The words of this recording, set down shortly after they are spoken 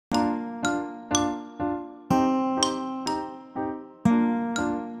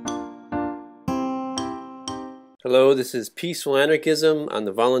Hello, this is Peaceful Anarchism on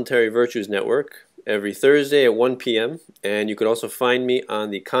the Voluntary Virtues Network every Thursday at 1 p.m. And you could also find me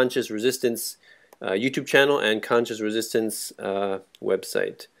on the Conscious Resistance YouTube channel and Conscious Resistance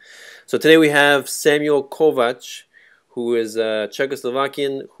website. So today we have Samuel Kovac, who is a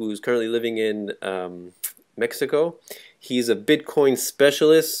Czechoslovakian who's currently living in Mexico. He's a Bitcoin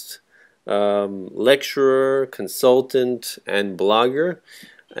specialist, lecturer, consultant, and blogger.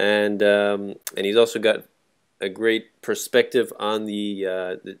 And he's also got a great perspective on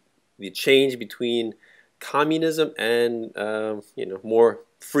the change between communism and more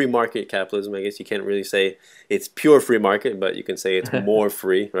free market capitalism. I guess you can't really say it's pure free market, but you can say it's more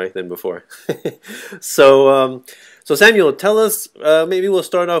free, right, than before. So Samuel, tell us. Maybe we'll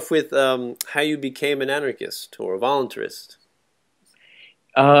start off with how you became an anarchist or a voluntarist.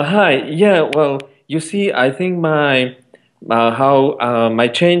 Hi. Yeah. Well, you see, I think my how my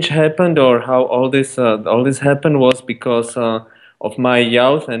change happened, or how all this happened, was because of my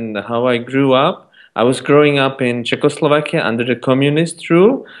youth and how I grew up. I was growing up in Czechoslovakia under the communist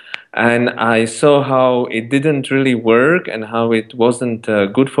rule, and I saw how it didn't really work and how it wasn't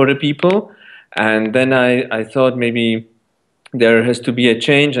good for the people. And then I thought maybe there has to be a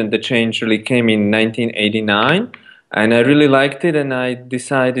change, and the change really came in 1989. And I really liked it, and I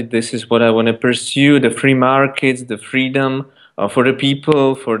decided this is what I want to pursue: the free markets, the freedom for the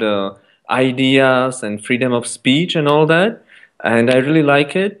people, for the ideas, and freedom of speech, and all that. And I really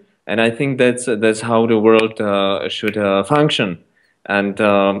like it, and I think that's how the world should function. And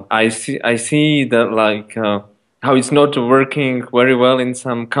I see that, like, how it's not working very well in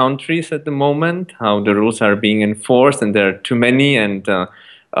some countries at the moment, how the rules are being enforced, and there are too many and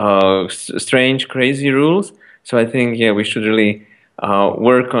strange, crazy rules. So I think, yeah, we should really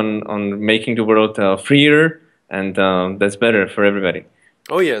work on making the world freer, and that's better for everybody.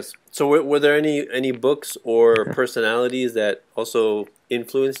 Oh yes. So were there any books or personalities that also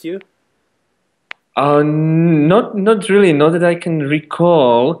influenced you? Not really, not that I can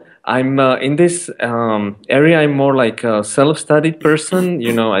recall. I'm in this area. I'm more like a self-studied person.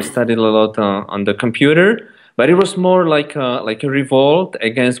 I studied a lot on the computer, but it was more like a revolt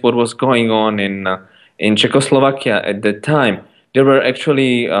against what was going on in Czechoslovakia at that time. There were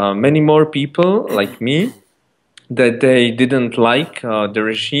actually many more people like me that they didn't like the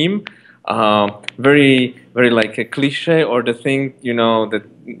regime. Very, very like a cliche, or the thing that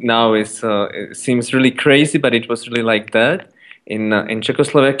now is it seems really crazy, but it was really like that. In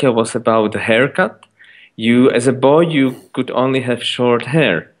Czechoslovakia, was about the haircut. You, as a boy, you could only have short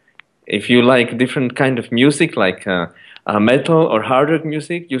hair. If you like different kind of music, like metal or hard rock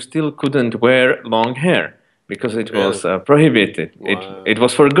music, you still couldn't wear long hair because it Really? was prohibited. It Wow.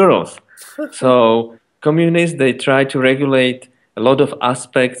 was for girls. So communists, they try to regulate a lot of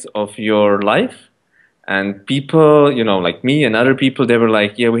aspects of your life, and people, like me and other people, they were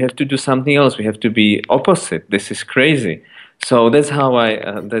like, yeah, we have to do something else. We have to be opposite. This is crazy. So that's how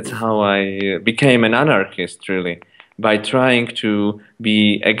I became an anarchist, really, by trying to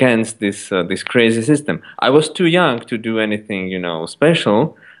be against this crazy system. I was too young to do anything,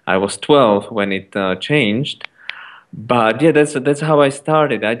 special. I was 12 when it changed. But yeah, that's how I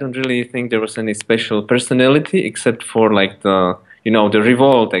started. I don't really think there was any special personality except for, like, the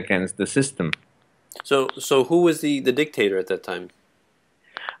revolt against the system. So who was the dictator at that time?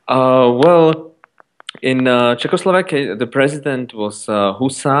 Well, in Czechoslovakia, the president was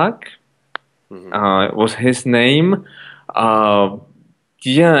Husak. Hmm. Was his name. Uh,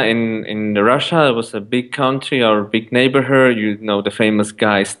 yeah, in Russia, it was a big country, or big neighborhood. You know the famous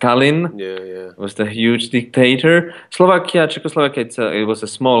guy Stalin Yeah, yeah. was the huge dictator. Czechoslovakia, it was a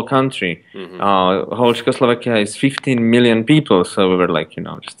small country. Hmm. Whole Czechoslovakia is 15 million people, so we were like,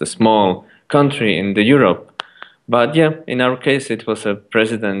 just a small country in the Europe. But yeah, in our case, it was a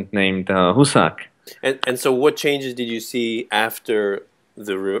president named Husak. And so what changes did you see after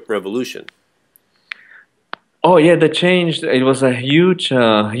the revolution? Oh yeah, the change. It was a huge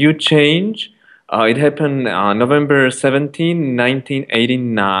change. It happened November 17,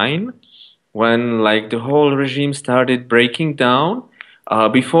 1989, when, like, the whole regime started breaking down.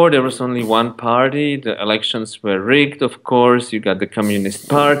 Before, there was only one party. The elections were rigged, of course. You got the Communist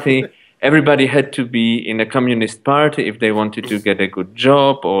Party. Everybody had to be in a Communist Party if they wanted to get a good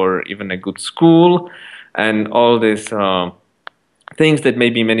job or even a good school, and all these things that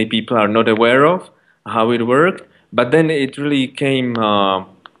maybe many people are not aware of how it worked. But then it really came,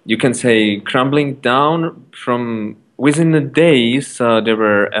 you can say, crumbling down from within the days. There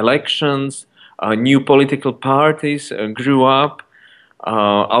were elections, new political parties grew up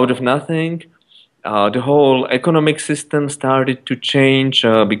out of nothing. The whole economic system started to change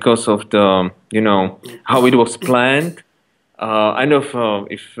because of the, how it was planned. I know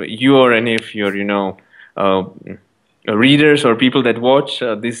if you or any of your, uh, readers or people that watch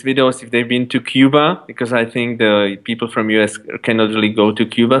these videos, if they've been to Cuba, because I think the people from US cannot really go to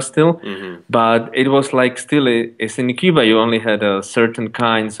Cuba still. Mm-hmm. But it was like still, it's in Cuba, you only had certain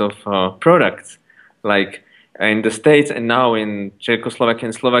kinds of products, like in the States and now in Czechoslovakia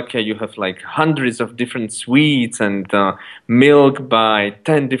and Slovakia, you have like hundreds of different sweets and milk by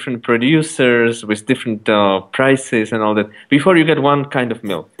 10 different producers with different prices and all that. Before you get one kind of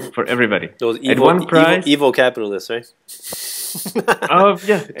milk for everybody Those at evil, one evil, price. evil capitalists, right? Oh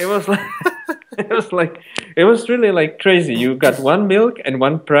yeah, it was like it was really like crazy. You got one milk and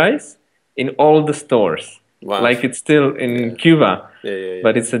one price in all the stores. Wow. Like it's still in Yeah. Cuba, Yeah.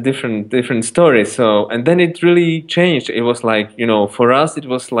 but it's a different story. So and then it really changed. It was like, for us it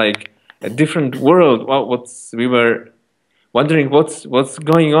was like a different world. What's we were wondering what's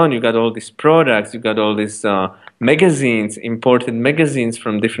going on. You got all these products, you got all these magazines, imported magazines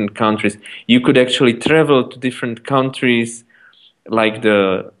from different countries. You could actually travel to different countries, like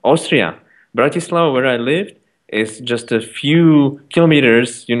the Austria. Bratislava, where I lived, is just a few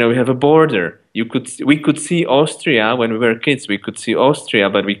kilometers. We have a border. We could see Austria when we were kids. We could see Austria,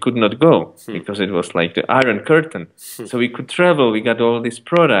 but we could not go because it was like the Iron Curtain. So we could travel. We got all these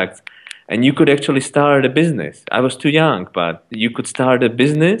products, and you could actually start a business. I was too young, but you could start a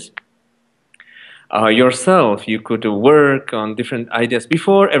business yourself. You could work on different ideas.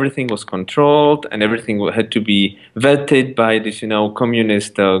 Before, everything was controlled and everything had to be vetted by this,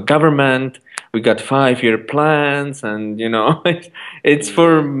 communist government. We got 5-year plans, and it's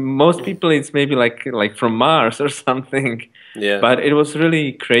for most people, it's maybe like from Mars or something. Yeah. But it was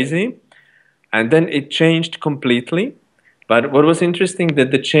really crazy, and then it changed completely. But what was interesting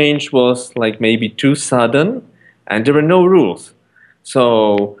that the change was like maybe too sudden, and there were no rules.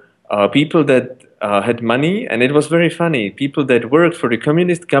 So people that had money, and it was very funny. People that worked for the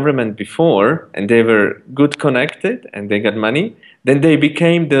communist government before, and they were good connected, and they got money. Then they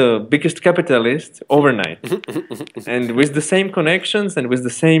became the biggest capitalists overnight. And with the same connections and with the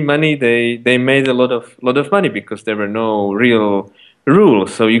same money, they made a lot of money because there were no real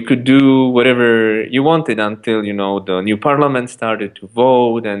rules. So you could do whatever you wanted until the new parliament started to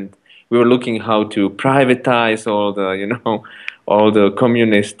vote, and we were looking how to privatize all the all the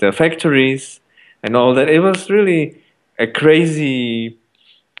communist factories and all that. It was really a crazy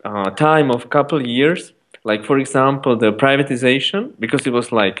time of couple years. Like for example, the privatization, because it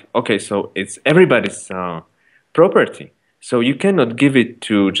was like, okay, so it's everybody's property. So you cannot give it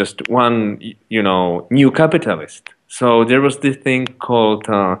to just one, new capitalist. So there was this thing called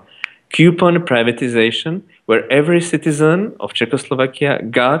coupon privatization, where every citizen of Czechoslovakia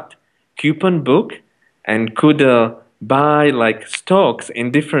got coupon book and could buy like stocks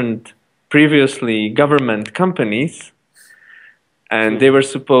in different previously government companies, and they were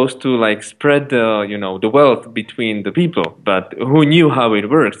supposed to like spread the wealth between the people. But who knew how it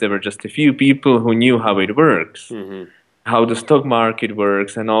works? There were just a few people who knew how it works, how the stock market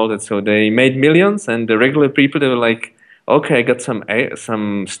works and all that. So they made millions, and the regular people, they were like, okay, I got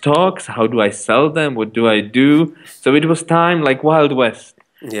some stocks. How do I sell them? What do I do? So it was time like Wild West.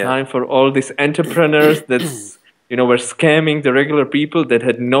 Yeah. Time for all these entrepreneurs that's were scamming the regular people that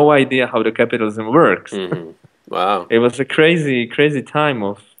had no idea how the capitalism works. Wow. It was a crazy, crazy time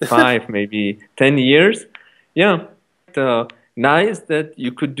of 5, maybe 10 years. Yeah. Nice that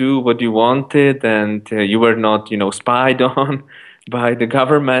you could do what you wanted, and you were not, spied on by the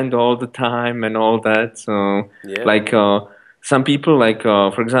government all the time and all that. So, Yeah. like, some people, like,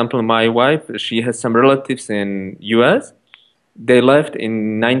 for example, my wife, she has some relatives in US. They left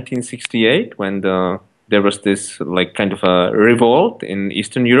in 1968 when there was this like kind of a revolt in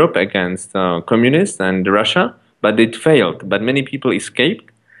Eastern Europe against communists and Russia, but it failed. But many people escaped,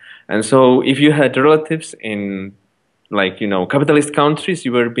 and so if you had relatives in like capitalist countries,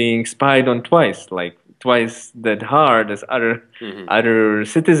 you were being spied on twice, like twice that hard as other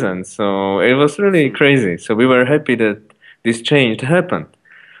citizens. So it was really crazy. So we were happy that this change happened.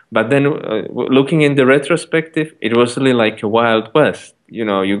 But then, looking in the retrospective, it was really like a Wild West.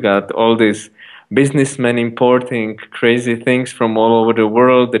 You got all these businessmen importing crazy things from all over the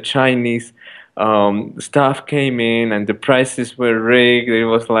world. The Chinese stuff came in, and the prices were rigged. It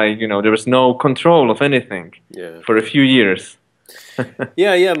was like there was no control of anything for a few years.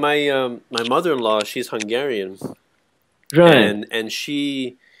 Yeah. My mother-in-law, she's Hungarian, Right. and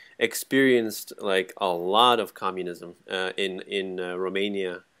she experienced like a lot of communism in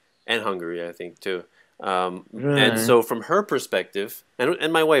Romania and Hungary, I think too. And Right. so from her perspective,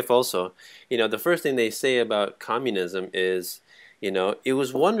 and my wife also, the first thing they say about communism is, it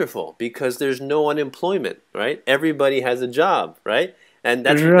was wonderful because there's no unemployment, right? Everybody has a job, right? And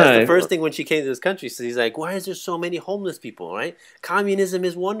that's the Right. first thing when she came to this country. So he's like, why is there so many homeless people, right? Communism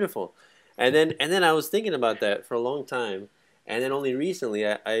is wonderful. And then I was thinking about that for a long time. And then only recently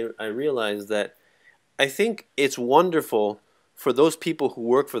I realized that I think it's wonderful for those people who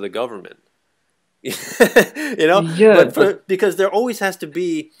work for the government. Yeah, But but because there always has to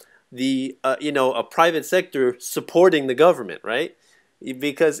be a private sector supporting the government, right?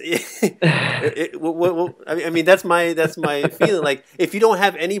 Because I mean that's my feeling. Like if you don't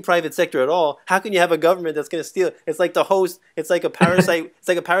have any private sector at all, how can you have a government that's going to steal? It's like the host. It's like a parasite. It's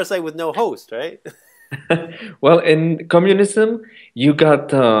like a parasite with no host, right? well, in communism, you got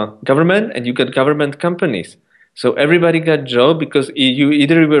government and you got government companies. So everybody got job because you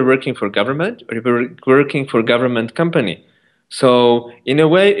either were working for government or you were working for government company. So in a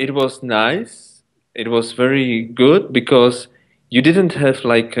way, it was nice. It was very good because you didn't have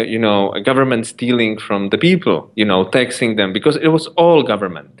like a government stealing from the people, taxing them because it was all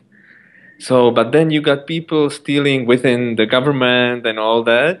government. So, but then you got people stealing within the government and all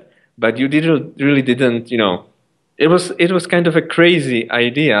that, but you didn't really didn't, it was kind of a crazy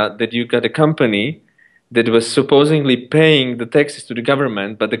idea that you got a company that was supposedly paying the taxes to the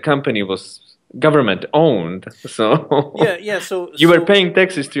government, but the company was government owned. So Yeah, yeah. So you were so paying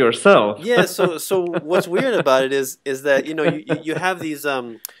taxes to yourself. Yeah, so what's weird about it is that you have these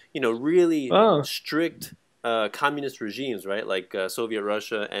really Oh. strict communist regimes, right? Like Soviet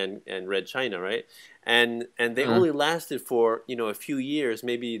Russia and Red China, right? And they Mm. only lasted for a few years,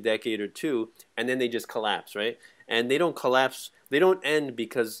 maybe a decade or two, and then they just collapse, right? And they don't collapse, they don't end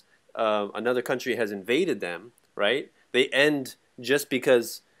because another country has invaded them, right? They end just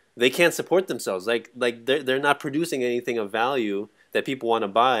because they can't support themselves. Like they're not producing anything of value that people want to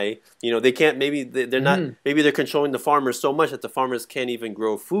buy. They can't. Maybe they're not. Mm. Maybe they're controlling the farmers so much that the farmers can't even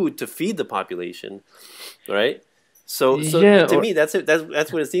grow food to feed the population, right? So Yeah, to or me, that's it.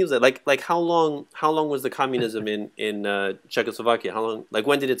 That's what it seems like. Like how long was the communism in Czechoslovakia? How long? Like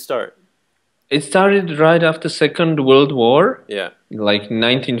when did it start? it started right after Second World War, Yeah. like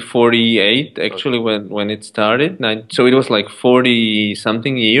 1948 Okay. actually when it started. So it was like 40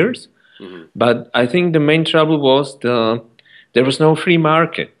 something years. Hmm. But I think the main trouble was there was no free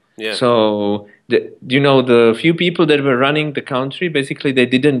market. Yeah. So the few people that were running the country, basically they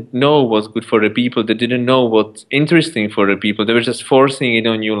didn't know what's good for the people. They didn't know what's interesting for the people. They were just forcing it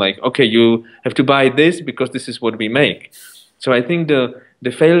on you, like, okay, you have to buy this because this is what we make. So I think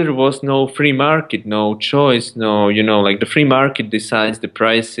the failure was no free market, no choice, no, like the free market decides the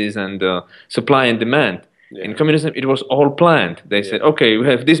prices and the supply and demand. In Yeah. communism, it was all planned. They said, Yeah. okay, we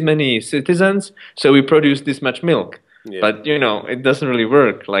have this many citizens, so we produce this much milk. Yeah. But, it doesn't really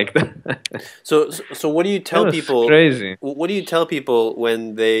work like that. So what do you That tell was people? crazy. What do you tell people when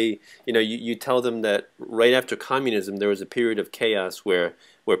they, you tell them that right after communism there was a period of chaos where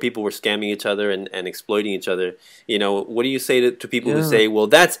people were scamming each other and exploiting each other. What do you say to people who Yeah. say, well,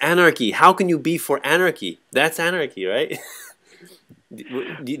 that's anarchy. How can you be for anarchy? That's anarchy, right?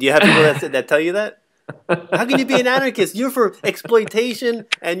 Do you have people that tell you that? How can you be an anarchist? You're for exploitation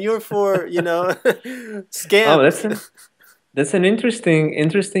and you're for, Oh, scams. that's an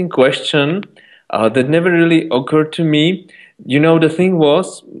interesting question that never really occurred to me. The thing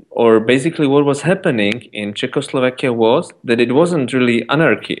was, or basically what was happening in Czechoslovakia was that it wasn't really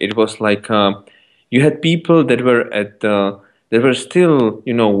anarchy. It was like you had people that were still,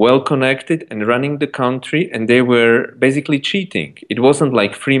 well connected and running the country, and they were basically cheating. It wasn't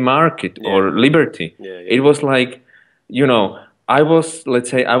like free market Yeah, or liberty. yeah, yeah, It was like, you know, let's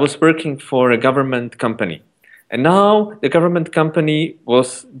say, I was working for a government company. And now the government company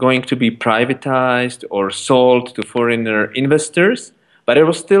was going to be privatized or sold to foreigner investors, but I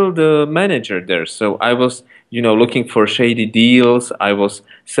was still the manager there. So I was, looking for shady deals. I was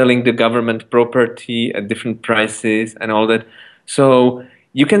selling the government property at different prices and all that. So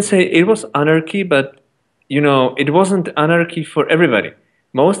you can say it was anarchy, but it wasn't anarchy for everybody.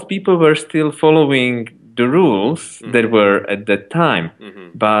 Most people were still following the rules that Mm-hmm. were at that time, Mm-hmm.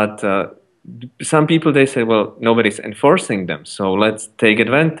 but some people they say, well, nobody's enforcing them, so let's take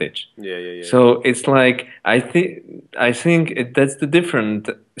advantage. Yeah, yeah, yeah, yeah. So it's like I think that's the different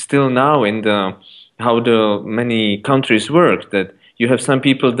still now in the how the many countries work, that you have some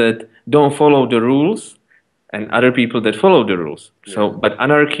people that don't follow the rules and other people that follow the rules. So, Yeah. but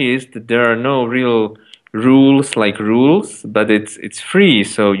anarchy is that there are no real rules like rules, but it's free.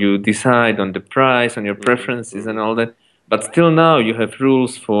 So you decide on the price, on your Mm-hmm. preferences, and Mm-hmm. all that. But still, now you have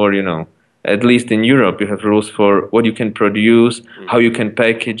rules for at least in Europe, you have rules for what you can produce, how Hmm. you can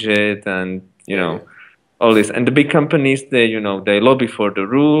package it, and Yeah, yeah. all this. And the big companies, they lobby for the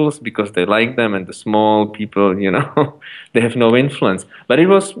rules because they like them, and the small people, they have no influence. But it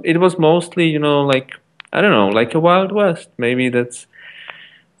was mostly, like, I don't know, like a Wild West. Maybe that's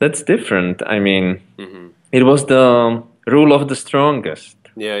different. I mean, Hmm. it was the rule of the strongest,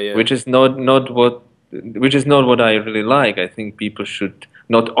 Yeah, yeah. which is not what I really like. I think people should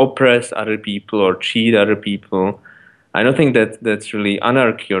not oppress other people or cheat other people. I don't think that that's really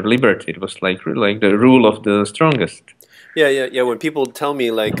anarchy or liberty. It was like the rule of the strongest. Yeah, yeah, yeah. When people tell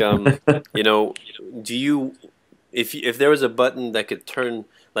me like, you know, do you, if there was a button that could turn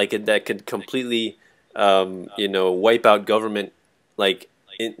like that could completely, wipe out government, like,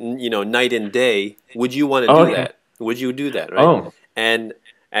 night and day, would you want to do Okay. that? Would you do that, right? Oh, And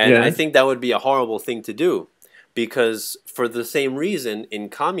and I yeah. think that would be a horrible thing to do, because for the same reason in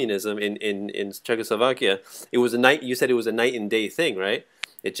communism in Czechoslovakia, it was a night. You said it was a night and day thing, right?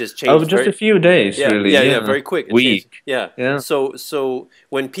 It just Oh, changed just very. a few days, Yeah, really. yeah, yeah. Yeah. Very quick. It changed. Week. Yeah. Yeah. So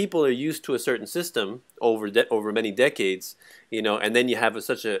when people are used to a certain system over many decades, and then you have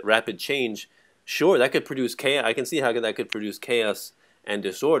such a rapid change, sure, that could produce chaos. I can see how that could produce chaos and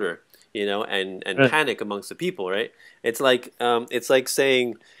disorder, and Right. panic amongst the people, right? It's like saying,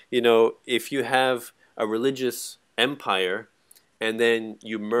 if you have a religious empire, and then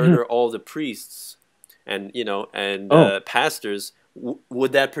you Mhm. murder all the priests and Oh. pastors,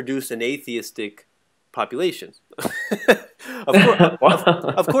 would that produce an atheistic population? Of course, of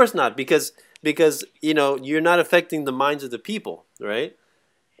Wow. course not, because you're not affecting the minds of the people, right?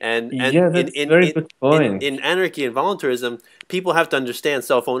 And Yeah, in that's a in very in good in, point. in anarchy and voluntarism, people have to understand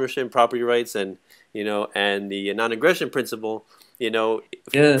self-ownership, property rights, and the non-aggression principle.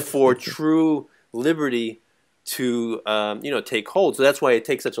 Yes. For true liberty to take hold. So that's why it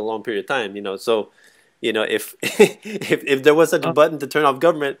takes such a long period of time. So if if there was such a button to turn off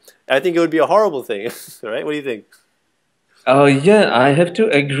government, I think it would be a horrible thing, right? What do you think? Yeah, I have to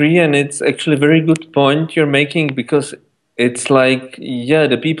agree, and it's actually a very good point you're making because it's like, yeah,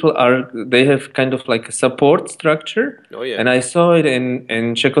 the people they have kind of like a support structure, Oh yeah. and I saw it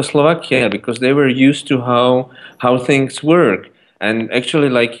in Czechoslovakia because they were used to how things work. And actually,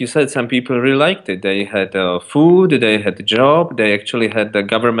 like you said, some people really liked it. They had food, they had a job, they actually had the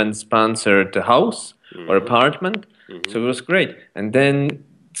government-sponsored house or Hmm. apartment, Hmm. so it was great. And then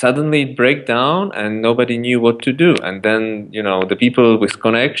suddenly it break down and nobody knew what to do, and then the people with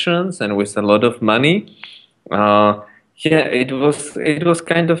connections and with a lot of money, uh, yeah, it was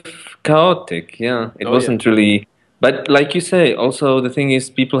kind of chaotic. Yeah, it Oh yeah. wasn't really, but like you say, also the thing is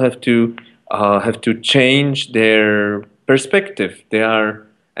people have to change their perspective. They are,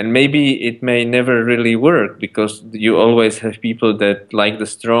 and maybe it may never really work because you always have people that like the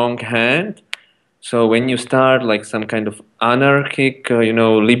strong hand. So when you start like some kind of anarchic,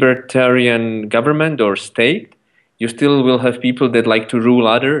 libertarian government or state, you still will have people that like to rule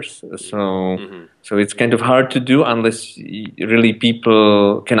others. So, Hmm. so it's kind of hard to do unless really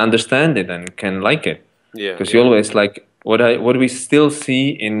people can understand it and can like it. Yeah, Because you yeah. always like what we still see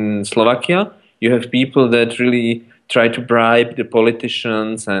in Slovakia. You have people that really try to bribe the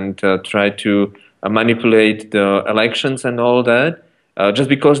politicians and try to manipulate the elections and all that, just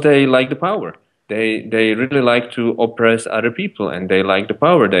because they like the power. They really like to oppress other people, and they like the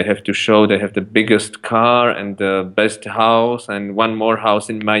power. They have to show they have the biggest car and the best house and one more house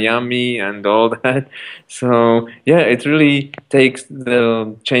in Miami and all that. So yeah, it really takes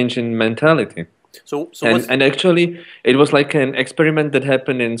the change in mentality. So And what's and actually, it was like an experiment that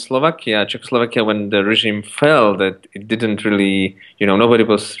happened in Czechoslovakia, when the regime fell. That it didn't really, nobody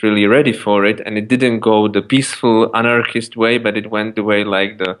was really ready for it, and it didn't go the peaceful anarchist way, but it went the way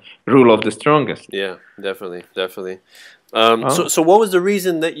like the rule of the strongest. Yeah, definitely, definitely. So Oh. so what was the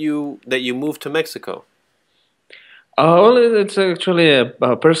reason that you moved to Mexico? Well, it's actually a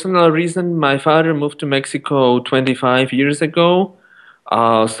personal reason. My father moved to Mexico 25 years ago.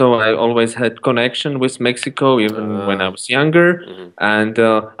 So I always had connection with Mexico, even when I Uh, was younger. hmm. And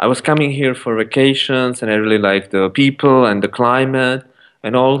I was coming here for vacations, and I really liked the people and the climate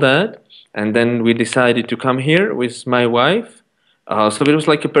and all that. And then we decided to come here with my wife. So it was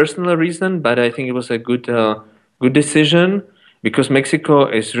like a personal reason, but I think it was a good decision because Mexico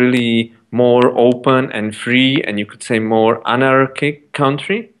is really more open and free, and you could say more anarchic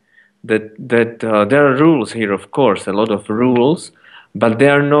country. That there are rules here, of course, a lot of rules, but they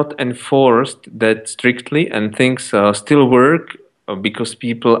are not enforced that strictly, and things still work because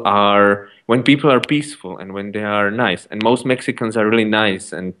when people are peaceful and when they are nice, and most Mexicans are really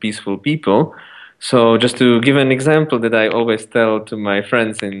nice and peaceful people. So just to give an example that I always tell to my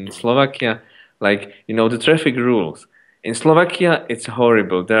friends in Slovakia, like, the traffic rules. In Slovakia, it's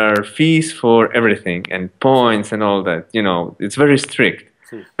horrible. There are fees for everything and points and all that. It's very strict.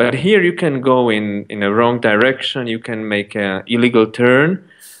 But here you can go in a wrong direction. You can make an illegal turn,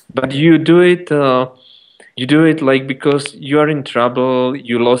 but you do it like because you are in trouble,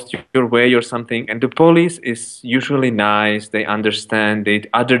 you lost your way or something, and the police is usually nice, they understand it,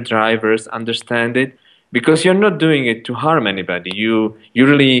 other drivers understand it, because you're not doing it to harm anybody. You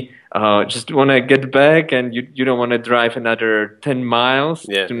really just want to get back, and you don't want to drive another 10 miles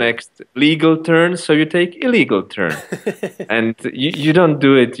Yeah, to yeah. next legal turn, so you take illegal turn. And you don't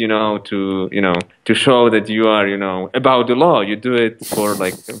do it, to show that you are, about the law. You do it for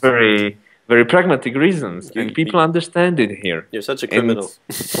like very, very pragmatic reasons, and people understand it here. You're such a And criminal.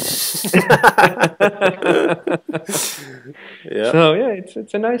 Yeah. so yeah,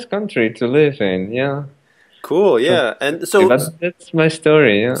 it's a nice country to live in. Yeah. Cool. So, Yeah. And so that's my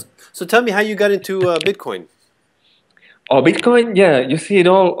story. Yeah. so tell me how you got into Bitcoin. Oh, Bitcoin, yeah, you see, it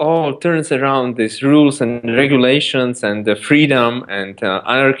all turns around these rules and regulations and the freedom and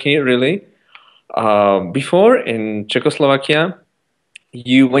anarchy, really. Before in Czechoslovakia,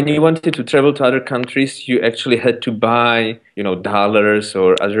 when you wanted to travel to other countries, you actually had to buy, dollars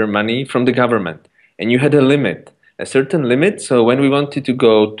or other money from the government, and you had a certain limit. So when we wanted to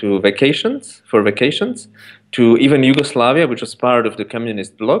go to vacations, to even Yugoslavia, which was part of the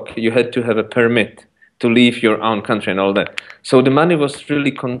communist bloc, you had to have a permit to leave your own country and all that. So the money was really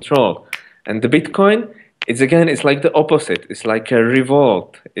controlled. And the Bitcoin, it's like the opposite. It's like a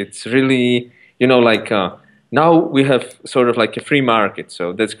revolt. It's really, like now we have sort of like a free market,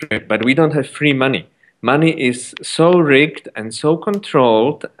 so that's great. But we don't have free money. Money is so rigged and so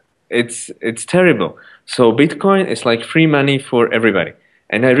controlled. It's terrible. So Bitcoin is like free money for everybody.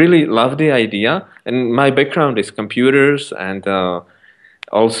 And I really love the idea. And my background is computers and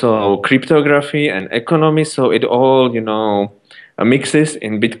also cryptography and economy. So it all, mixes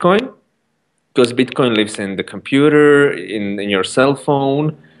in Bitcoin, because Bitcoin lives in the computer, in your cell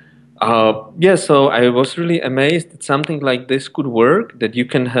phone. Yeah, so I was really amazed that something like this could work, that you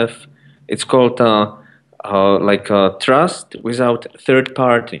can have, it's called like trust without third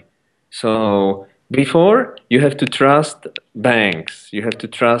party. So before, you have to trust banks, you have to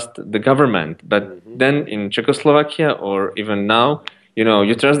trust the government, but then in Czechoslovakia or even now,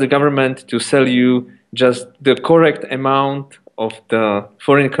 you trust the government to sell you just the correct amount of the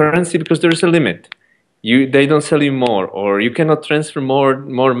foreign currency because there is a limit. They don't sell you more, or you cannot transfer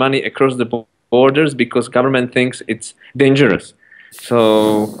more money across the borders because government thinks it's dangerous.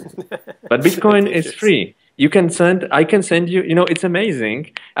 So, but Bitcoin is free. I can send you, it's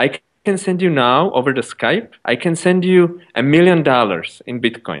amazing. I can send you now over the Skype. I can send you $1 million in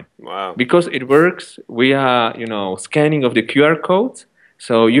Bitcoin. Wow. Because it works via, scanning of the QR codes.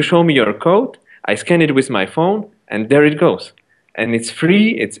 So you show me your code, I scan it with my phone, and there it goes. And it's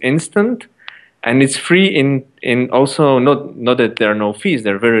free, it's instant, and it's free in also, not that there are no fees,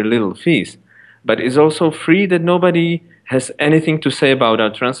 there are very little fees, but it's also free that nobody has anything to say about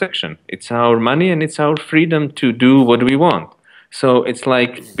our transaction. It's our money and it's our freedom to do what we want. So it's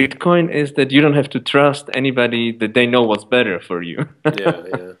like Bitcoin is that you don't have to trust anybody, that they know what's better for you. Yeah,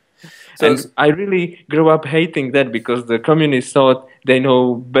 yeah. And I really grew up hating that because the communists thought they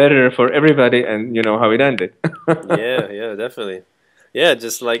know better for everybody, and you know how it ended. Yeah, yeah, definitely. Yeah,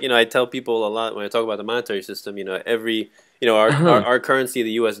 just like, I tell people a lot when I talk about the monetary system, our currency,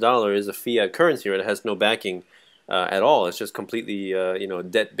 the US dollar, is a fiat currency, right? It has no backing at all. It's just completely,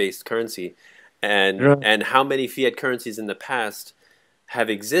 debt-based currency. And Right. and how many fiat currencies in the past have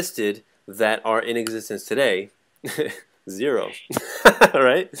existed that are in existence today? Zero.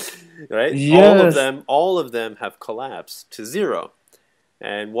 Right? Right? Yes. All of them have collapsed to zero.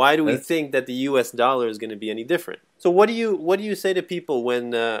 And why do we think that the US dollar is going to be any different? So what do you say to people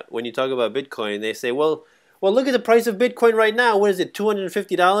when you talk about Bitcoin? They say, well, look at the price of Bitcoin right now. What is it?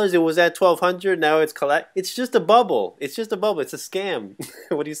 $250? It was at 1,200. Now it's collapsed. It's just a bubble. It's just a bubble. It's a scam.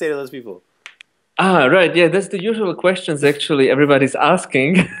 What do you say to those people? Ah, right. Yeah, that's the usual questions actually everybody's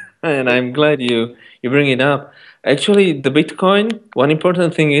asking, and I'm glad you bring it up. Actually, the Bitcoin, one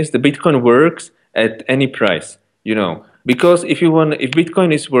important thing is the Bitcoin works at any price, because if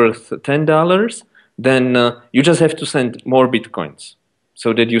Bitcoin is worth $10, then you just have to send more Bitcoins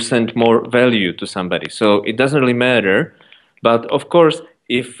so that you send more value to somebody. So it doesn't really matter. But of course,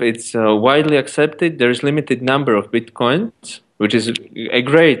 if it's widely accepted, there is limited number of Bitcoins, which is a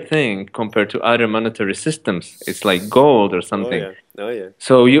great thing compared to other monetary systems. It's like gold or Oh something. yeah. Oh yeah.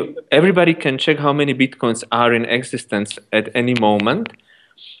 So everybody can check how many Bitcoins are in existence at any moment.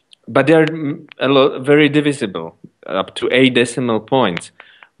 but they are very divisible up to 8 decimal points.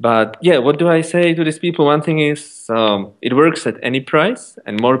 But yeah, what do I say to these people? One thing is it works at any price,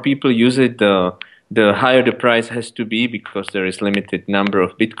 and more people use it, the higher the price has to be because there is limited number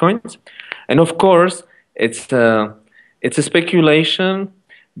of bitcoins. And of course, it's a speculation,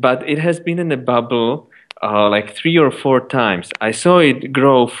 but it has been in a bubble like 3 or 4 times. I saw it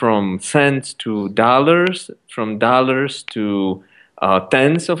grow from cents to dollars, from dollars to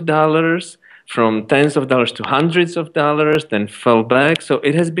tens of dollars, from tens of dollars to hundreds of dollars, then fell back. So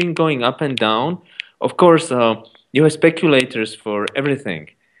it has been going up and down. Of course, you have speculators for everything.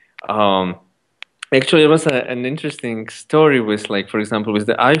 Um, Actually, it was an interesting story with, like, for example, with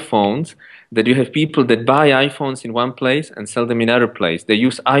the iPhones, that you have people that buy iPhones in one place and sell them in other place. They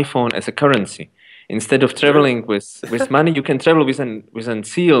use iPhone as a currency. Instead of traveling with money, you can travel with an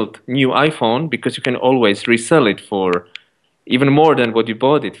sealed new iPhone because you can always resell it for even more than what you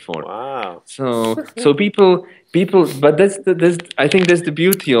bought it for. Wow. So people, but I think that's the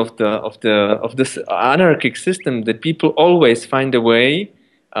beauty of this anarchic system, that people always find a way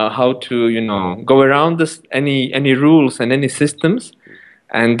how to go around any rules and any systems,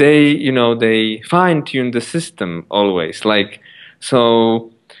 and they fine tune the system always, like so.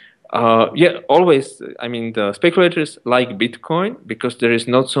 Yeah, always. I mean, the speculators like Bitcoin because there is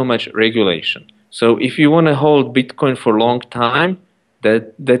not so much regulation. So if you want to hold Bitcoin for a long time,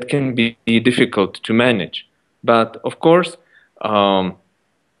 that can be difficult to manage. But of course,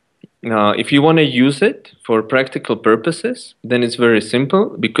 if you want to use it for practical purposes, then it's very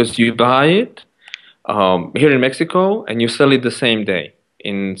simple because you buy it here in Mexico and you sell it the same day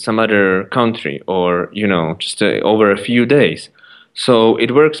in some other country, or just over a few days. So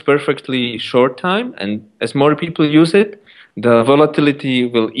it works perfectly short time, and as more people use it, the volatility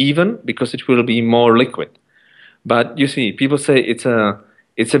will even because it will be more liquid. But you see, people say it's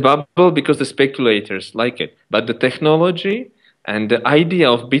a bubble because the speculators like it. But the technology and the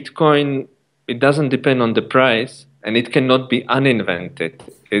idea of Bitcoin, it doesn't depend on the price, and it cannot be uninvented.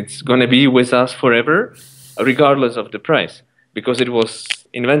 It's going to be with us forever, regardless of the price, because it was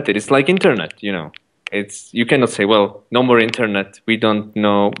invented. It's like internet. You cannot say, well, no more internet. We don't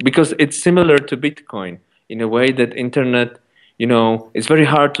know, because it's similar to Bitcoin in a way that internet, it's very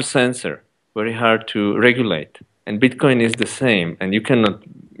hard to censor, very hard to regulate. And Bitcoin is the same, and you cannot,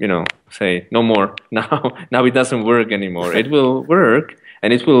 say no more now. Now it doesn't work anymore. It will work,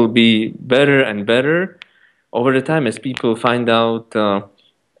 and it will be better and better over the time as people find out the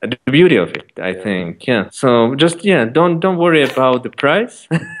beauty of it. I think, yeah. So just don't worry about the price.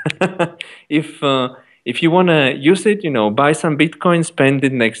 If you want to use it, buy some Bitcoin, spend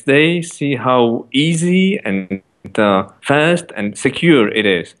it next day, see how easy and fast and secure it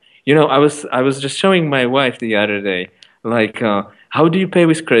is. I was just showing my wife the other day, like, how do you pay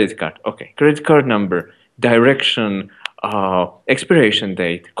with credit card? Okay, credit card number, direction, expiration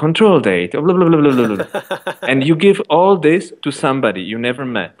date, control date, blah, blah, blah, blah, blah, blah. And you give all this to somebody you never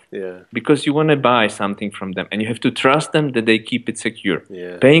met. Yeah. Because you want to buy something from them, and you have to trust them that they keep it secure.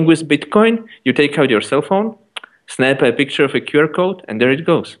 Yeah. Paying with Bitcoin, you take out your cell phone, snap a picture of a QR code, and there it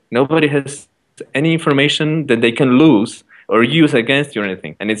goes. Nobody has any information that they can lose or use against you or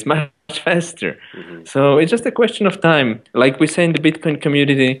anything, and it's much faster. Mm-hmm. So it's just a question of time. Like we say in the Bitcoin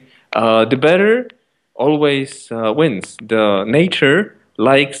community, the better always wins. The nature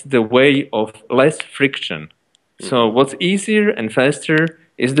likes the way of less friction. Mm-hmm. So what's easier and faster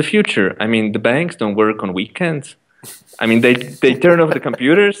is the future. I mean, the banks don't work on weekends. I mean, they turn off the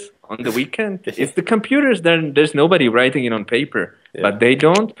computers on the weekend. It's the computers, then there's nobody writing it on paper. Yeah. But they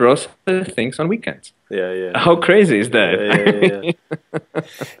don't process things on weekends. Yeah. How crazy is that?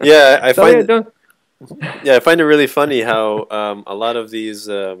 Yeah, I find it really funny how a lot of these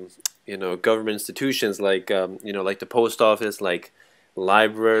government institutions, like like the post office, like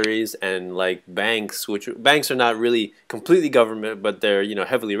libraries, and like banks, which banks are not really completely government, but they're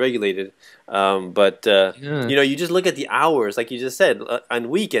heavily regulated. You just look at the hours, like you just said, on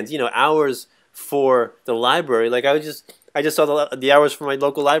weekends. Hours for the library. Like I just saw the hours for my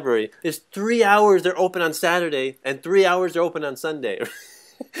local library. There's 3 hours they're open on Saturday, and 3 hours they're open on Sunday.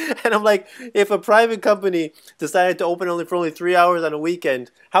 And I'm like, if a private company decided to open for only 3 hours on a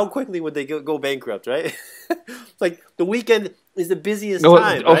weekend, how quickly would they go bankrupt, right? Like the weekend is the busiest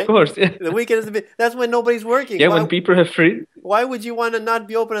time, right? Of course, yeah. The weekend is that's when nobody's working. Yeah, when people have free. Why would you want to not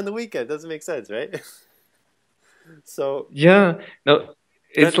be open on the weekend? Doesn't make sense, right? So yeah, no,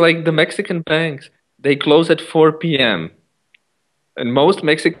 it's like the Mexican banks. They close at 4 p.m. And most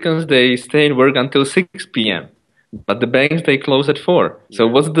Mexicans, they stay in work until 6 p.m. But the banks, they close at 4. So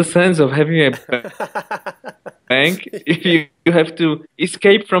what's the sense of having a bank, you have to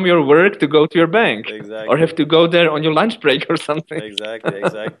escape from your work to go to your bank, or Exactly. have to go there on your lunch break or something. Exactly.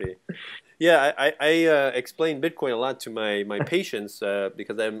 Exactly. Yeah, I explain Bitcoin a lot to my patients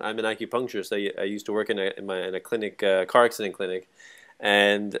because I'm an acupuncturist. I used to work in a clinic, car accident clinic,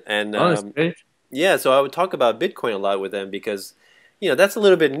 and Oh, it's great. yeah, so I would talk about Bitcoin a lot with them because, that's a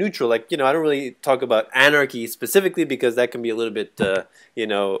little bit neutral. Like, I don't really talk about anarchy specifically because that can be a little bit,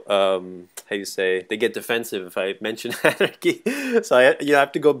 how you say, they get defensive if I mention anarchy. So I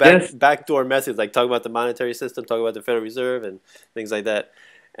have to go Yes. backdoor methods, like talk about the monetary system, talk about the Federal Reserve, and things like that.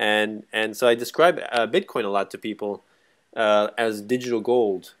 And so I describe Bitcoin a lot to people as digital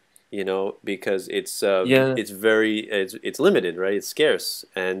gold, because Yeah. it's limited, right? It's scarce,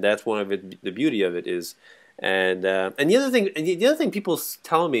 and that's one of it. The beauty of it is, and the other thing people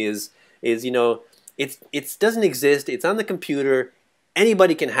tell me is it doesn't exist. It's on the computer.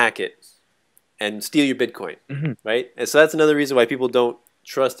 Anybody can hack it and steal your Bitcoin, Mhm. right? And so that's another reason why people don't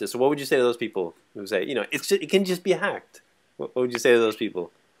trust it. So what would you say to those people who say, it can just be hacked? What would you say to those people?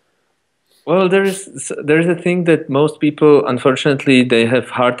 Well, there is a thing that most people, unfortunately, they have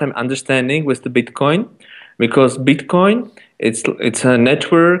hard time understanding with the Bitcoin, because Bitcoin, it's a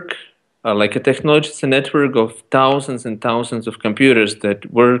network, like a technology. It's a network of thousands and thousands of computers that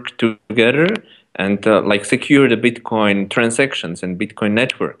work together and like secure the Bitcoin transactions and Bitcoin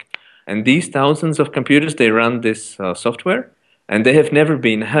network. And these thousands of computers, they run this software, and they have never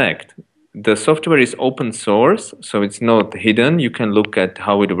been hacked. The software is open source, so it's not hidden. You can look at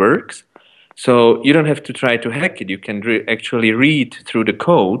how it works. So you don't have to try to hack it. You can actually read through the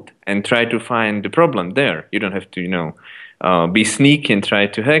code and try to find the problem there. You don't have to, be sneaky and try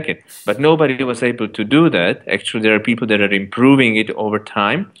to hack it. But nobody was able to do that. Actually, there are people that are improving it over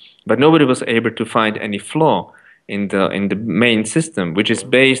time, but nobody was able to find any flaw in the main system, which is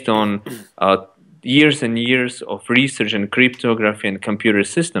based on years and years of research and cryptography and computer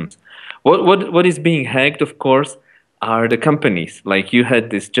systems. What is being hacked, of course, are the companies. Like you had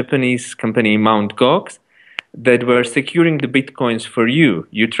this Japanese company, Mt. Gox, that were securing the bitcoins for you.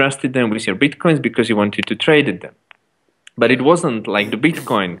 You trusted them with your bitcoins because you wanted to trade them. But it wasn't like the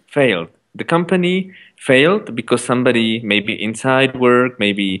bitcoin failed. The company failed because somebody, maybe inside work,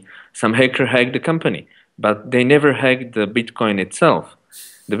 maybe some hacker hacked the company. But they never hacked the bitcoin itself.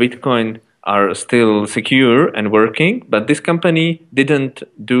 The bitcoin are still secure and working, but this company didn't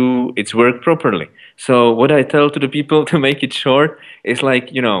do its work properly. So what I tell to the people, to make it short, is like,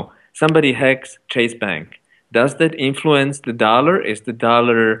 somebody hacks Chase Bank. Does that influence the dollar? Is the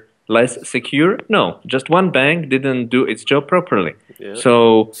dollar less secure? No, just one bank didn't do its job properly. Yeah.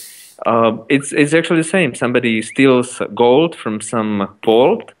 So it's actually the same. Somebody steals gold from some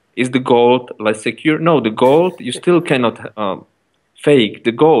vault. Is the gold less secure? No, the gold, you still cannot fake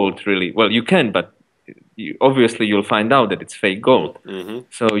the gold, really. Well, you can, but obviously you'll find out that it's fake gold. Mm-hmm.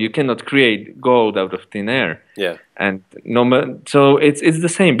 So you cannot create gold out of thin air. Yeah. And so it's the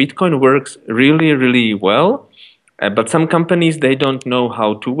same. Bitcoin works really, really well, but some companies, they don't know how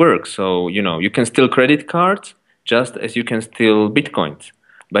to work. So you can steal credit cards just as you can steal bitcoins.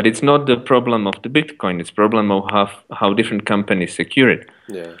 But it's not the problem of the Bitcoin. It's problem of how different companies secure it.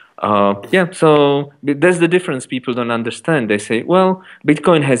 Yeah. Yeah, so that's the difference people don't understand. They say, well,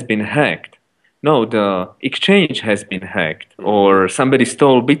 Bitcoin has been hacked. No, the exchange has been hacked, Mm-hmm. or somebody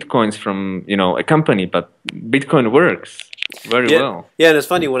stole Bitcoins from, a company, but Bitcoin works very Yeah, well. yeah, and it's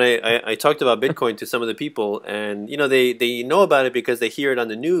funny when I talked about Bitcoin to some of the people, and they know about it because they hear it on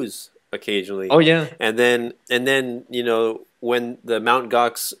the news occasionally, Oh, yeah. and then when the Mount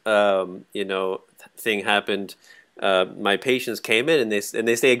Gox thing happened, my patients came in and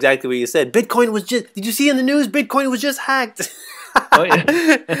they say exactly what you said. Bitcoin was just. Did you see in the news? Bitcoin was just hacked. Oh, yeah.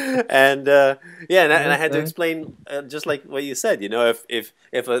 And yeah, and I Yes, had to explain just like what you said.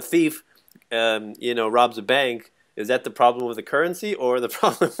 If a thief robs a bank, is that the problem with the currency or the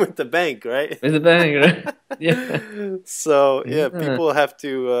problem with the bank, right? with the bank, right? Yeah. So yeah, Yeah. people have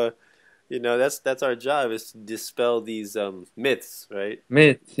to that's our job, is to dispel these myths, right?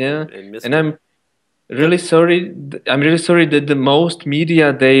 Myths, yeah. And And mystery. really sorry. I'm really sorry that the most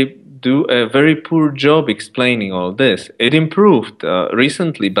media, they do a very poor job explaining all this. It improved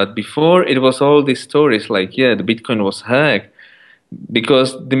recently, but before it was all these stories like, yeah, the Bitcoin was hacked,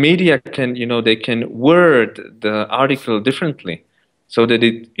 because the media can, they can word the article differently, so that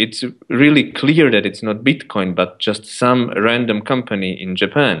it's really clear that it's not Bitcoin but just some random company in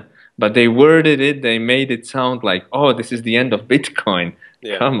Japan. But they worded it, they made it sound like, oh, this is the end of Bitcoin.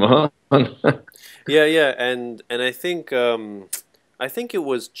 Yeah. Come on. Yeah, yeah, and I think it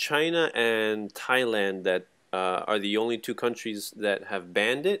was China and Thailand that are the only two countries that have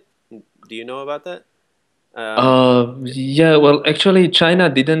banned it. Do you know about that? Yeah, well, actually, China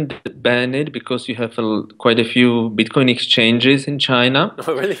didn't ban it because you have quite a few Bitcoin exchanges in China.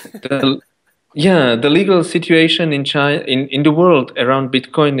 Oh, really? The, yeah, the legal situation in China, in the world around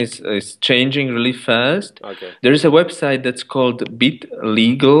Bitcoin is changing really fast. Okay. There is a website that's called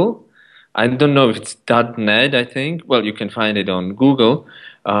BitLegal. I don't know if it's .net, I think. Well, you can find it on Google,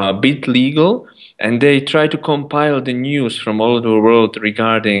 BitLegal, and they try to compile the news from all over the world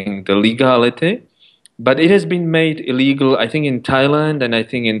regarding the legality. But it has been made illegal, I think, in Thailand and I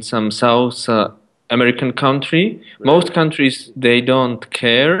think in some South American country. Really? Most countries they don't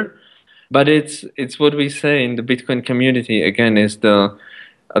care, but it's what we say in the Bitcoin community again is the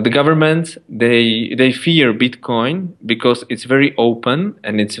governments they fear Bitcoin because it's very open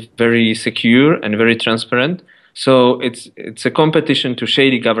and it's very secure and very transparent. So it's a competition to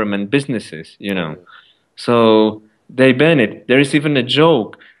shady government businesses, you know. Mm. So they ban it. There is even a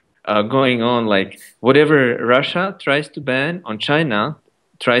joke going on like whatever Russia tries to ban on China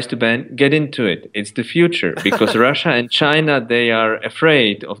tries to ban, get into it. It's the future because Russia and China they are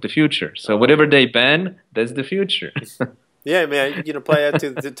afraid of the future. So Oh. whatever they ban, that's the future. Yeah, man, you can apply that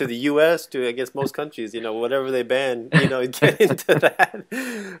to the U.S., to I guess most countries. Whatever they ban, get into that.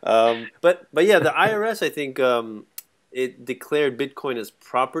 But yeah, the IRS, I think, it declared Bitcoin as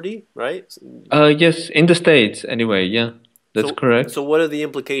property, right? Yes, in the States anyway. Yeah, that's So correct. what are the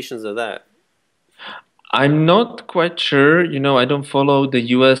implications of that? I'm not quite sure. You know, I don't follow the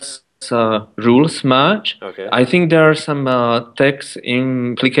US rules much. Okay. I think there are some tax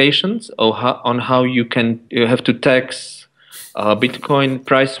implications on how you have to tax Bitcoin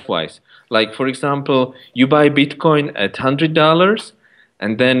price wise. Like, for example, you buy Bitcoin at $100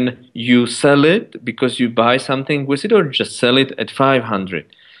 and then you sell it because you buy something with it, or just sell it at 500.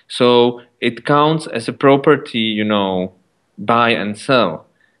 So it counts as a property, you know, buy and sell.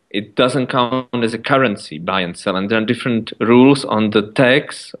 It doesn't count as a currency, buy and sell. And there are different rules on the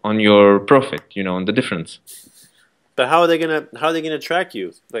tax on your profit, you know, on the difference. But how are they gonna track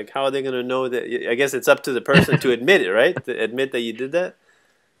you? Like, how are they gonna know that? I guess it's up to the person to admit it, right? To admit that you did that.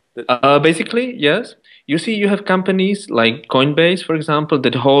 Basically, yes. You see, you have companies like Coinbase, for example,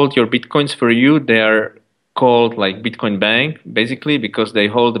 that hold your bitcoins for you. They are called like Bitcoin Bank, basically, because they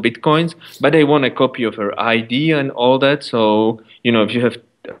hold the bitcoins, but they want a copy of your ID and all that. So, you know, if you have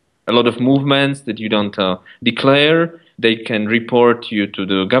a lot of movements that you don't declare, they can report you to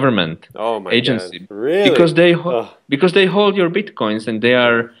the government Oh my God! agency because Really? Oh, because they hold your bitcoins and they yeah,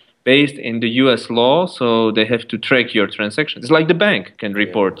 are based in the US law, so they have to track your transactions. It's like the bank can yeah,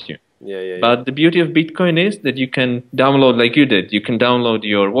 report you. yeah, yeah, yeah. But the beauty of Bitcoin is that you can download, like you did, you can download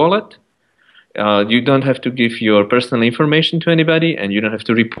your wallet. You don't have to give your personal information to anybody, and you don't have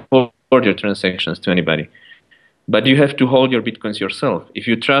to report your transactions to anybody. But you have to hold your Bitcoins yourself. If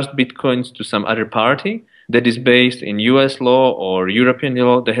you trust Bitcoins to some other party that is based in US law or European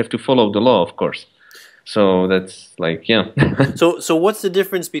law, they have to follow the law, of course. So that's like, yeah. So what's the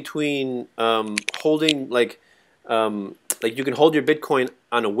difference between holding like you can hold your Bitcoin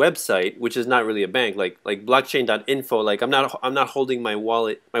on a website, which is not really a bank, like blockchain.info. Like I'm not holding my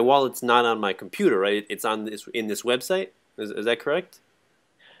wallet. My wallet's not on my computer, right? It's on this website. Is that correct?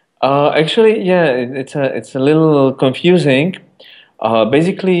 Actually, yeah, it's a little confusing.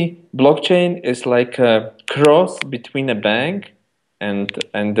 Basically, blockchain is like a cross between a bank and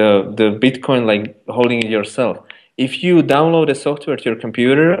the Bitcoin, like holding it yourself. If you download a software to your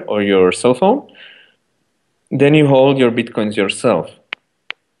computer or your cell phone, then you hold your Bitcoins yourself.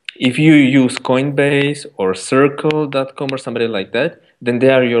 If you use Coinbase or Circle.com or somebody like that, then they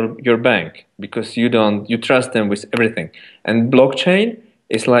are your bank because you trust them with everything. And blockchain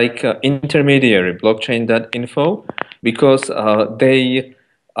is like intermediary, blockchain.info, because they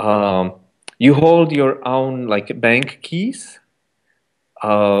you hold your own like bank keys.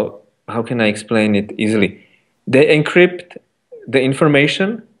 uh, how can I explain it easily? They encrypt the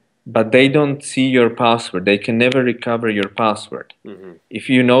information, but they don't see your password. They can never recover your password. Mm-hmm. If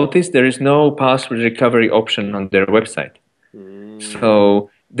you notice, there is no password recovery option on their website. Mm. So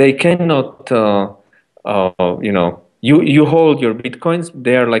they cannot, you hold your bitcoins.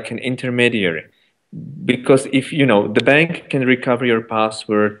 They are like an intermediary because if you know the bank can recover your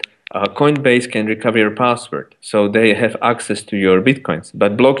password, Coinbase can recover your password, so they have access to your bitcoins.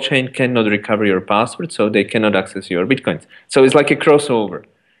 But blockchain cannot recover your password, so they cannot access your bitcoins. So it's like a crossover.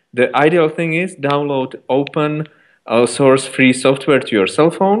 The ideal thing is download open source free software to your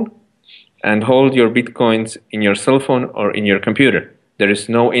cell phone and hold your bitcoins in your cell phone or in your computer. There is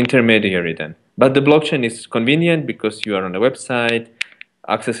no intermediary then. But the blockchain is convenient because you are on a website,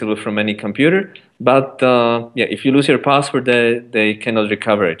 accessible from any computer. But yeah, if you lose your password, they cannot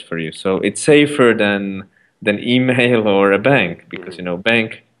recover it for you. So it's safer than than email or a bank, because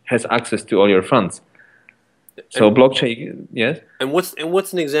bank has access to all your funds. So blockchain, yes. And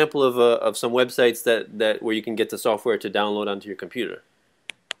what's an example of some websites that where you can get the software to download onto your computer?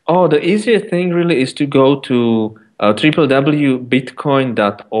 Oh, the easiest thing really is to go to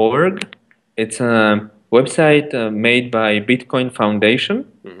www.bitcoin.org. It's a website made by Bitcoin Foundation,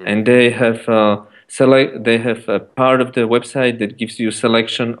 and they have a part of the website that gives you a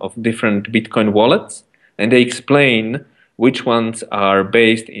selection of different Bitcoin wallets, and they explain which ones are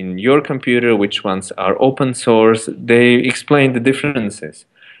based in your computer, which ones are open source. They explain the differences.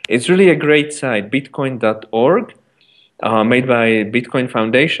 It's really a great site, bitcoin.org. Made by Bitcoin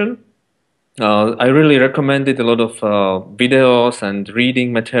Foundation. I really recommend it, a lot of videos and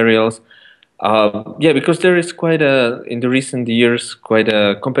reading materials. Yeah, because there is in the recent years, quite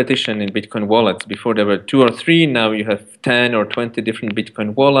a competition in Bitcoin wallets. Before there were 2 or 3, now you have 10 or 20 different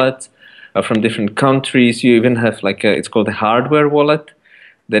Bitcoin wallets from different countries. You even have it's called a hardware wallet,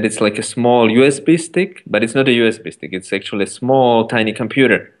 that it's like a small USB stick, but it's not a USB stick. It's actually a small, tiny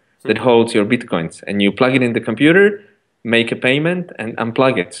computer that holds your Bitcoins. And you plug it in the computer, make a payment, and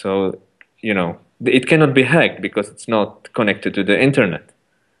unplug it. So, it cannot be hacked because it's not connected to the internet.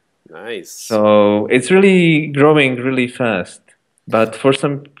 Nice. So it's really growing really fast. But for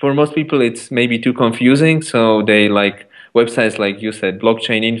most people, it's maybe too confusing. So they like websites like you said,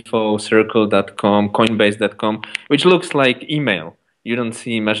 blockchain info, circle.com, coinbase.com, which looks like email. You don't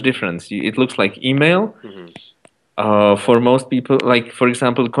see much difference. It looks like email. For most people, like for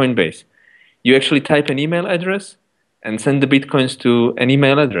example, Coinbase, you actually type an email address and send the Bitcoins to an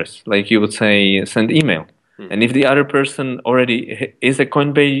email address. Like you would say, send email. And if the other person already is a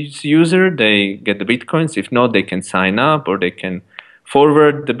Coinbase user, they get the Bitcoins. If not, they can sign up or they can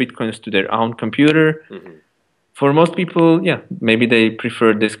forward the Bitcoins to their own computer. For most people, yeah, maybe they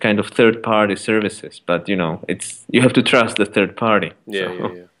prefer this kind of third-party services. But, you have to trust the third party.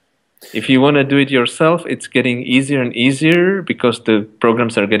 Yeah. If you want to do it yourself, it's getting easier and easier because the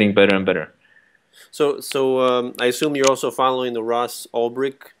programs are getting better and better. So I assume you're also following the Ross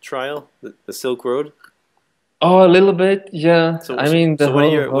Ulbricht trial, the Silk Road. Oh, a little bit, yeah. So, I mean, what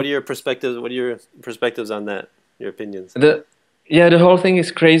are your perspectives? What are your perspectives on that? Your opinions? The whole thing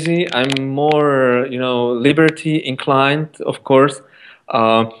is crazy. I'm more, liberty inclined, of course.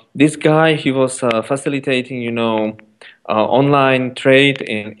 This guy, he was facilitating, online trade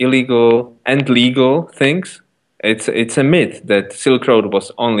in illegal and legal things. It's a myth that Silk Road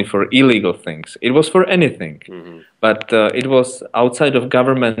was only for illegal things. It was for anything, but it was outside of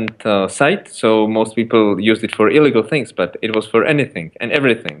government site, so most people used it for illegal things. But it was for anything and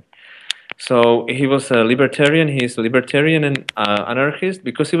everything. So he was a libertarian. He's a libertarian and anarchist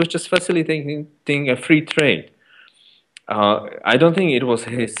because he was just facilitating a free trade. I don't think it was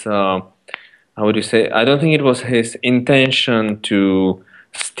his. How would you say? I don't think it was his intention to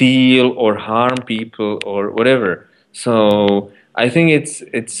steal or harm people or whatever. So I think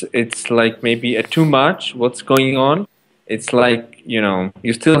it's like maybe a too much what's going on. It's like,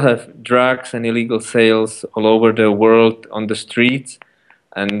 you still have drugs and illegal sales all over the world on the streets,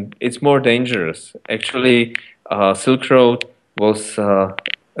 and it's more dangerous. Actually, Silk Road was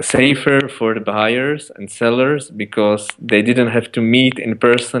safer for the buyers and sellers because they didn't have to meet in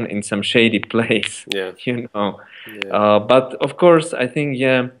person in some shady place. Yeah. But of course, I think,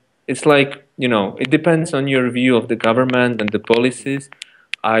 it's like, it depends on your view of the government and the policies.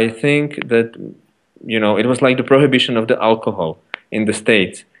 I think that, it was like the prohibition of the alcohol in the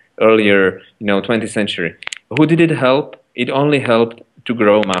States earlier, 20th century. Who did it help? It only helped to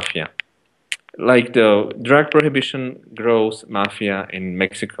grow mafia. Like the drug prohibition grows mafia in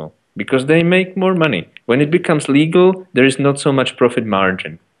Mexico because they make more money. When it becomes legal, there is not so much profit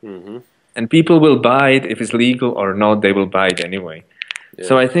margin. And people will buy it if it's legal or not, they will buy it anyway. Yeah.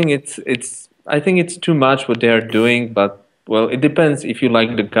 So I think it's too much what they are doing, but well, it depends if you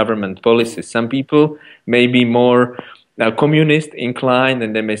like the government policies. Some people may be more communist inclined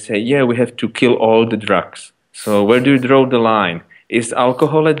and they may say, yeah, we have to kill all the drugs. So where do you draw the line? Is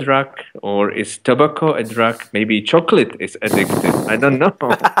alcohol a drug or is tobacco a drug? Maybe chocolate is addictive. I don't know.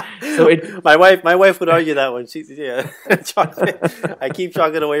 So my wife would argue that one. She's chocolate. I keep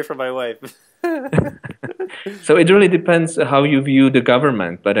chocolate away from my wife. So it really depends how you view the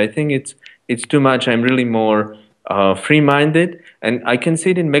government. But I think it's too much. I'm really more free-minded, and I can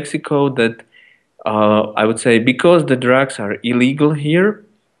see it in Mexico that I would say because the drugs are illegal here,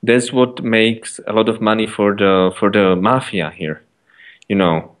 that's what makes a lot of money for the mafia here.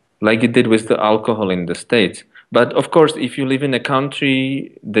 Like it did with the alcohol in the States. But of course, if you live in a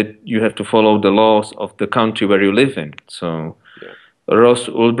country, that you have to follow the laws of the country where you live in. So Ross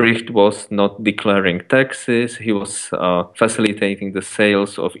Ulbricht was not declaring taxes. He was facilitating the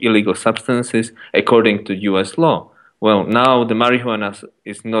sales of illegal substances according to US law. Well, now the marijuana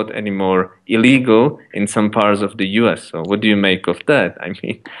is not anymore illegal in some parts of the US. So what do you make of that? I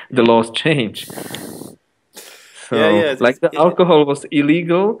mean, the laws change. So, like the alcohol was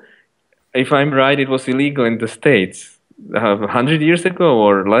illegal. If I'm right, it was illegal in the States 100 years ago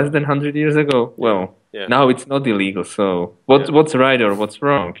or less than 100 years ago. Well, now it's not illegal. So what's right or what's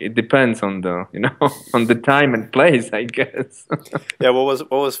wrong? It depends on the on the time and place, I guess. Yeah. What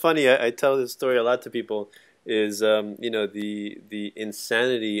was funny? I tell this story a lot to people. Is the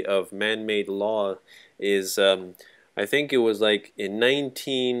insanity of man-made law is I think it was like in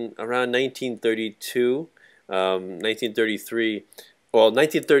around 1932, 1933. Well,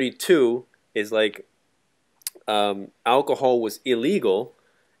 1932 is like alcohol was illegal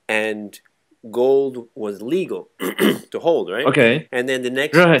and gold was legal to hold, right? Okay. And then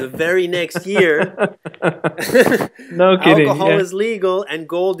the very next year, no kidding, alcohol is legal and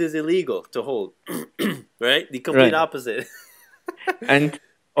gold is illegal to hold, right? The complete opposite. And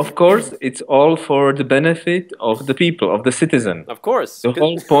of course, it's all for the benefit of the people, of the citizen. Of course. The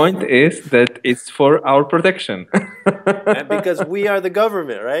whole point is that it's for our protection. And because we are the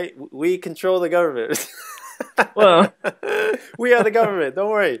government, right? We control the government. Well, we are the government.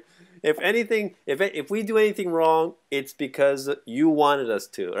 Don't worry. If anything, if we do anything wrong, it's because you wanted us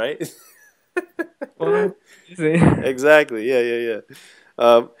to, right? Well, exactly. Yeah.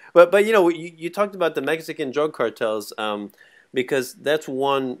 But you talked about the Mexican drug cartels, because that's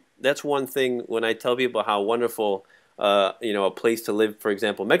one thing when I tell people how wonderful a place to live, for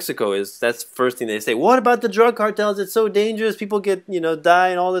example, Mexico is. That's the first thing they say. What about the drug cartels? It's so dangerous. People get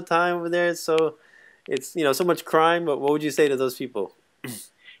dying all the time over there. It's so much crime. But what would you say to those people?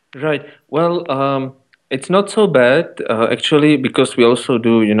 Right. Well, it's not so bad actually, because we also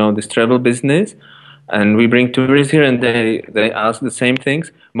do this travel business, and we bring tourists here, and they ask the same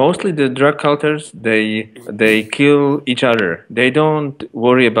things. Mostly the drug cartels, they kill each other. They don't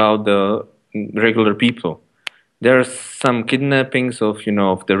worry about the regular people. There's some kidnappings of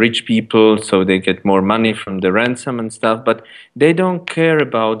of the rich people, so they get more money from the ransom and stuff, but they don't care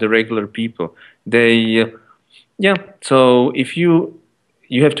about the regular people. So if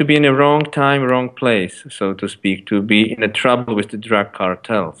you have to be in a wrong time, wrong place, so to speak, to be in a trouble with the drug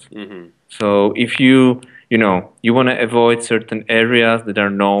cartels. Mm-hmm. So if you want to avoid certain areas that are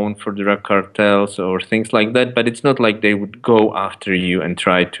known for drug cartels or things like that, but it's not like they would go after you and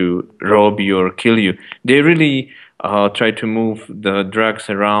try to rob you or kill you. They really try to move the drugs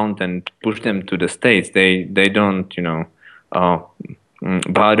around and push them to the States. They don't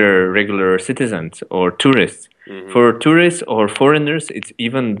bother regular citizens or tourists. Mm-hmm. For tourists or foreigners, it's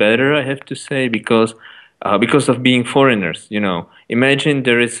even better, I have to say, because of being foreigners. Imagine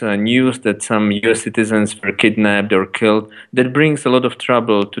there is news that some U.S. citizens were kidnapped or killed. That brings a lot of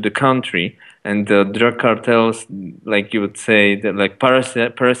trouble to the country, and the drug cartels, like you would say, they're like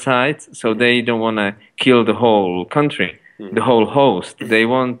parasites. So they don't want to kill the whole country, the whole host. They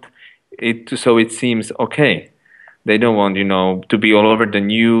want it to, so it seems okay. They don't want to be all over the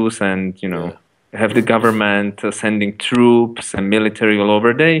news and have the government sending troops and military all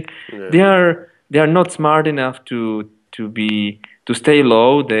over. They are not smart enough to stay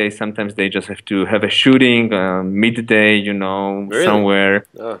low. Sometimes they just have to have a shooting midday, Really? somewhere.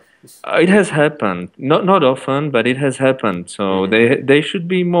 Oh. It has happened, not often, but it has happened. So they should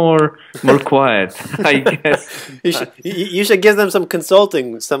be more quiet, I guess. You should give them some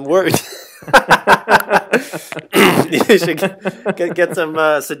consulting, some work. You should get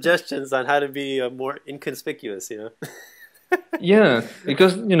some suggestions on how to be more inconspicuous. Yeah,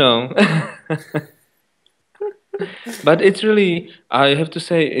 because but it's really, I have to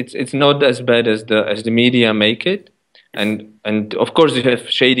say, it's not as bad as the media make it, and of course you have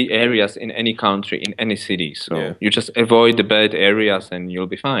shady areas in any country, in any city, so you just avoid the bad areas and you'll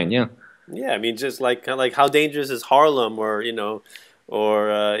be fine. Yeah. Yeah, I mean, just like how dangerous is Harlem, or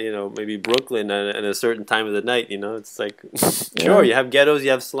maybe Brooklyn at a certain time of the night. It's like sure, you have ghettos,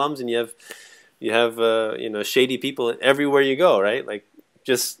 you have slums, and you have shady people everywhere you go, right? Like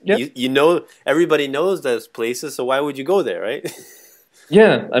just everybody knows those places, so why would you go there, right?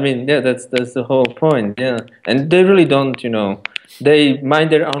 Yeah, I mean, that's the whole point. Yeah, and they really don't, they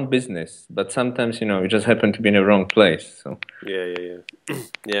mind their own business, but sometimes you just happen to be in the wrong place. So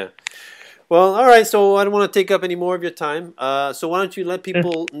yeah. Well, all right. So I don't want to take up any more of your time. So why don't you let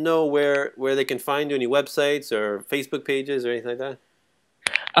people know where they can find you, any websites or Facebook pages or anything like that?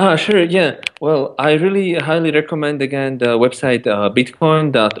 Sure, yeah. Well, I really highly recommend, again, the website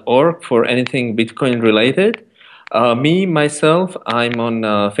bitcoin.org for anything Bitcoin related. Me, myself, I'm on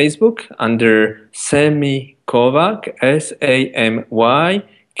Facebook under Semi Kovac,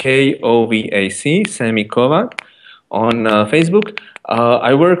 SAMYKOVAC, Semi Kovac on Facebook.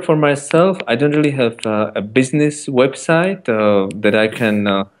 I work for myself. I don't really have a business website that I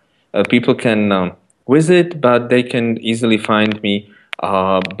can people can visit, but they can easily find me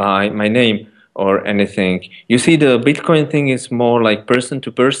by my name or anything. You see, the Bitcoin thing is more like person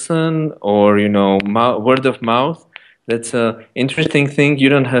to person, or word of mouth. That's a interesting thing. You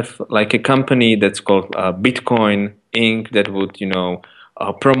don't have like a company that's called Bitcoin Inc. that would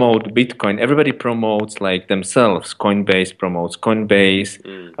promote Bitcoin. Everybody promotes like themselves. Coinbase promotes Coinbase.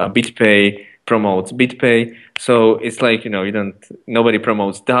 BitPay promotes BitPay. So it's like nobody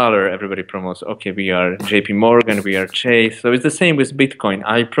promotes Dollar. Everybody promotes. Okay, we are J.P. Morgan. We are Chase. So it's the same with Bitcoin.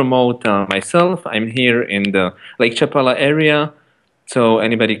 I promote myself. I'm here in the Lake Chapala area, so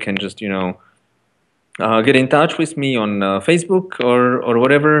anybody can just get in touch with me on Facebook or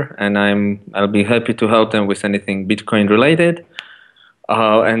whatever, and I'll be happy to help them with anything Bitcoin related.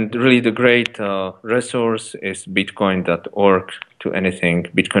 And really, the great resource is bitcoin.org to anything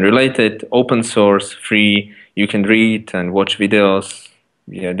Bitcoin related, open source, free. You can read and watch videos.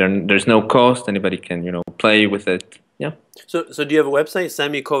 Yeah, there's no cost. Anybody can play with it. Yeah. So do you have a website,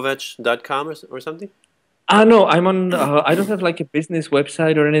 samikovac.com or something? No, I'm on. I don't have like a business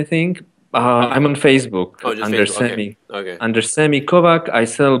website or anything. I'm on Facebook just under Facebook. Okay. Under Semi Kovac. I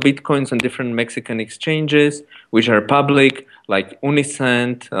sell bitcoins on different Mexican exchanges, which are public, like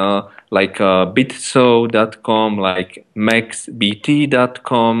Unicent, like bitso.com, like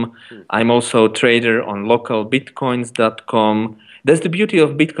maxbt.com. I'm also a trader on localbitcoins.com. That's the beauty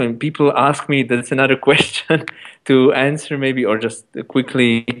of Bitcoin. People ask me, that's another question to answer maybe, or just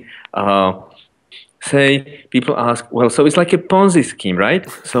quickly say, people ask, well, so it's like a Ponzi scheme, right?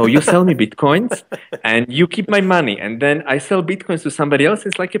 So you sell me Bitcoins and you keep my money, and then I sell Bitcoins to somebody else.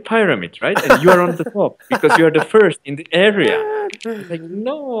 It's like a pyramid, right? And you are on the top because you are the first in the area. It's like,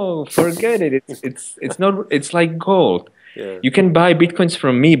 no, forget it. It's not, it's like gold. Yeah. You can buy Bitcoins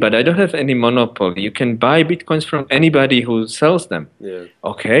from me, but I don't have any monopoly. You can buy Bitcoins from anybody who sells them. Yeah.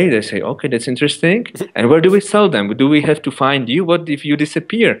 Okay, they say, okay, that's interesting. And where do we sell them? Do we have to find you? What if you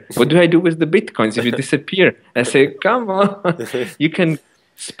disappear? What do I do with the Bitcoins if you disappear? I say, come on, you can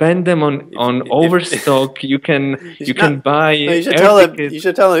spend them on overstock. You can buy. No, you should tell them. You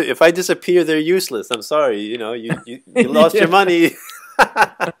should tell them, if I disappear, they're useless. I'm sorry. You lost your money.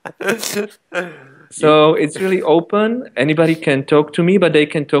 So it's really open. Anybody can talk to me, but they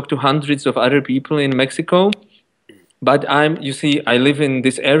can talk to hundreds of other people in Mexico. But you see, I live in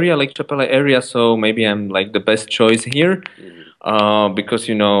this area, Lake Chapala area, so maybe I'm like the best choice here, because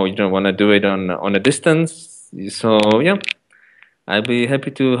you don't want to do it on a distance. So yeah, I'll be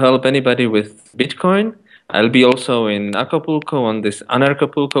happy to help anybody with Bitcoin. I'll be also in Acapulco on this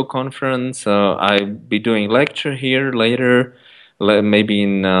Anarcho-Capitalism conference. I'll be doing lecture here later, maybe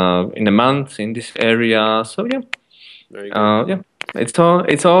in a month in this area. So yeah, very good. Yeah. It's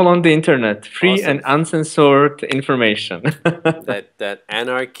all on the internet, free Awesome. and uncensored information. that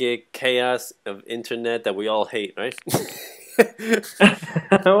anarchic chaos of internet that we all hate, right?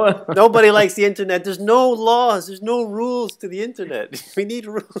 Nobody likes the internet. There's no laws. There's no rules to the internet. We need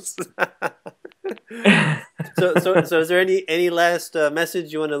rules. So is there any last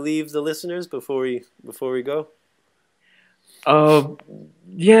message you want to leave the listeners before we go?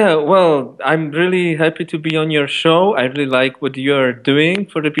 Yeah, well, I'm really happy to be on your show. I really like what you are doing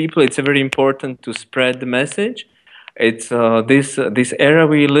for the people. It's very important to spread the message. It's this era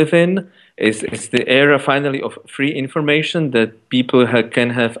we live in is the era finally of free information, that people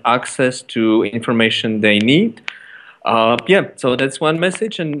can have access to information they need. Yeah, so that's one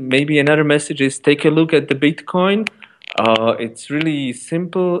message, and maybe another message is take a look at the Bitcoin. It's really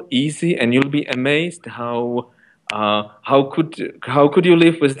simple, easy, and you'll be amazed how could you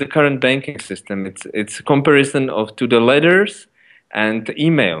live with the current banking system? It's a comparison to the letters and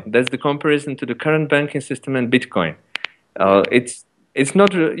email. That's the comparison to the current banking system and Bitcoin. It's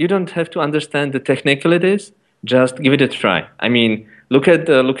not, you don't have to understand the technicalities. Just give it a try. I mean, look at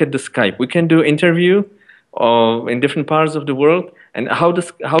the Skype. We can do interview in different parts of the world. And how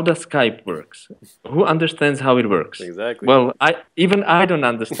does Skype works? Who understands how it works? Exactly. Well, I don't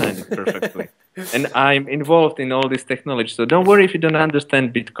understand it perfectly. And I'm involved in all this technology. So don't worry if you don't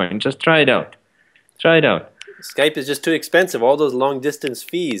understand Bitcoin. Just try it out. Try it out. Skype is just too expensive. All those long distance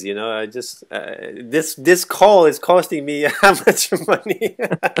fees, I just this call is costing me how much money,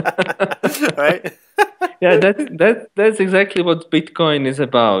 right? Yeah, that's exactly what Bitcoin is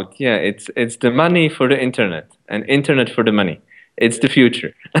about. Yeah, it's the money for the internet and internet for the money. It's the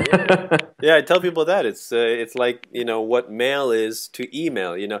future. Yeah. Yeah, I tell people that it's like, you know, what mail is to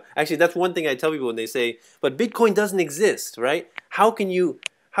email, you know. Actually, that's one thing I tell people when they say, "But Bitcoin doesn't exist," right? How can you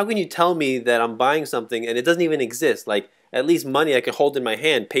tell me that I'm buying something and it doesn't even exist? Like at least money I can hold in my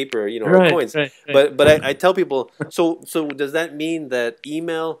hand, paper, you know, or Right, coins. right, right. But I tell people, so does that mean that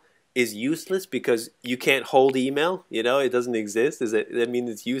email is useless because you can't hold email? You know, it doesn't exist. Does it that mean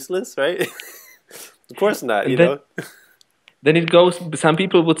it's useless, right? Of course not, And you know. then it goes, some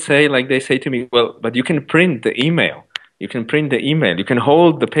people would say, like they say to me, well, but you can print the email. You can print the email. You can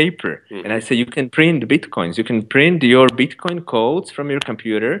hold the paper. And I Hmm. say, you can print bitcoins. You can print your Bitcoin codes from your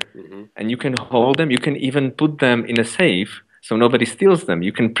computer Hmm. and you can hold them. You can even put them in a safe so nobody steals them.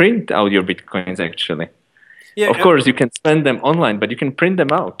 You can print out your bitcoins actually. Of Yeah, course, you can spend them online, but you can print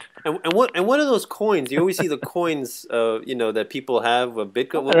them out. and what are those coins? You always see the coins, you know, that people have of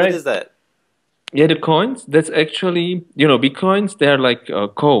Bitcoin. All What right. is that? Yeah, the coins, that's actually, bitcoins, they're like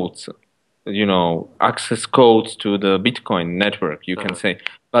codes, access codes to the Bitcoin network, you can Uh-huh. say.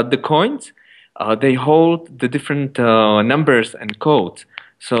 But the coins, they hold the different numbers and codes.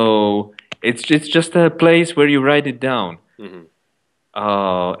 So it's just a place where you write it down. Hmm.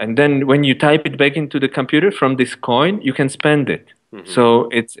 And then when you type it back into the computer from this coin, you can spend it. Hmm. So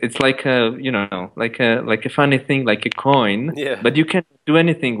it's like a, like a funny thing, like a coin, Yeah, but you can't do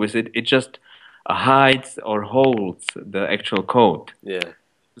anything with it. It just hides or holds the actual code yeah,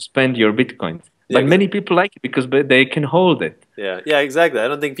 to spend your bitcoins. yeah, But many people like it because they can hold it. yeah, yeah, exactly. I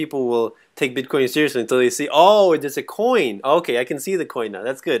don't think people will take Bitcoin seriously until they see, oh, it's a coin. Okay, I can see the coin now.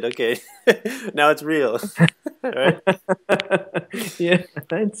 That's good. Okay, now it's real, right? Yeah,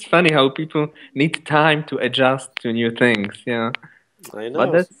 it's funny how people need time to adjust to new things. Yeah, I but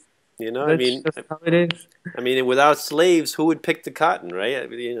know. that's You know, that's just how it is. I mean, without slaves, who would pick the cotton, right? I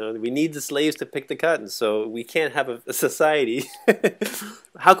mean, you know, we need the slaves to pick the cotton, so we can't have a society.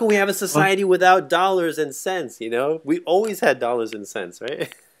 How can we have a Well, society without dollars and cents? You know, we always had dollars and cents,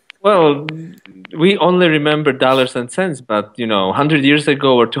 right? Well, we only remember dollars and cents, but 100 years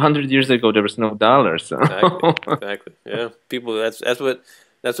ago or 200 years ago, there was no dollars. So. Exactly, exactly. Yeah, people. That's what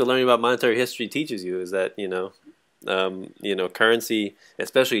learning about monetary history teaches you is that you know, currency,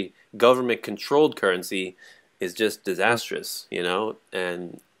 especially government-controlled currency, is just disastrous. You know,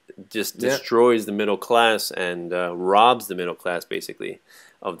 and just Yeah, destroys the middle class and robs the middle class basically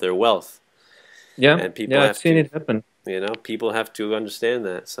of their wealth. yeah, And people yeah. I've have seen to, it happen. you know, people have to understand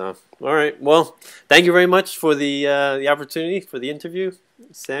that. So, all right. Well, thank you very much for the opportunity for the interview,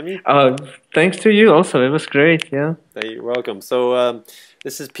 Sammy. Uh, Thanks to you also. It was great. Yeah. You're welcome. So,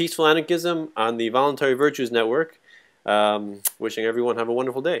 this is Peaceful Anarchism on the Voluntary Virtues Network. Wishing everyone have a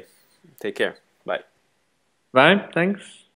wonderful day. Take care. Bye. Bye. Thanks.